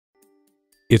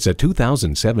It's a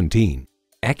 2017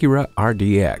 Acura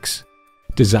RDX.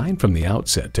 Designed from the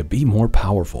outset to be more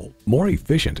powerful, more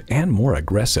efficient, and more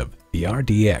aggressive, the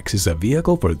RDX is a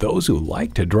vehicle for those who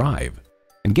like to drive.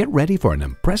 And get ready for an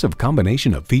impressive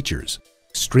combination of features: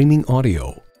 streaming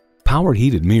audio, power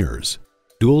heated mirrors,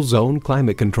 dual zone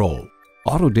climate control,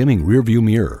 auto dimming rearview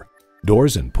mirror,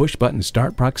 doors and push button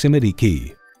start proximity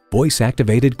key, voice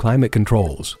activated climate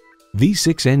controls,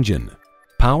 V6 engine,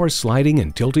 power sliding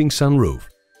and tilting sunroof,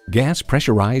 gas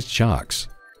pressurized shocks,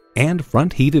 and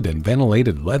front heated and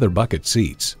ventilated leather bucket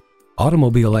seats.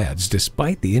 Automobile adds,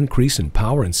 despite the increase in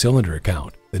power and cylinder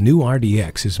count, the new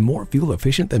RDX is more fuel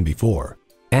efficient than before.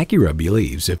 Acura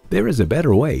believes if there is a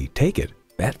better way, take it.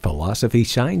 That philosophy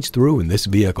shines through in this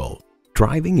vehicle.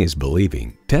 Driving is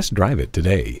believing. Test drive it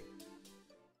today.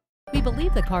 We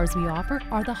believe the cars we offer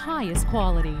are the highest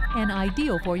quality and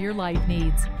ideal for your life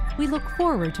needs. We look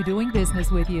forward to doing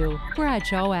business with you.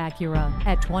 Bradshaw Acura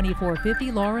at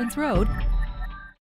 2450 Lawrence Road,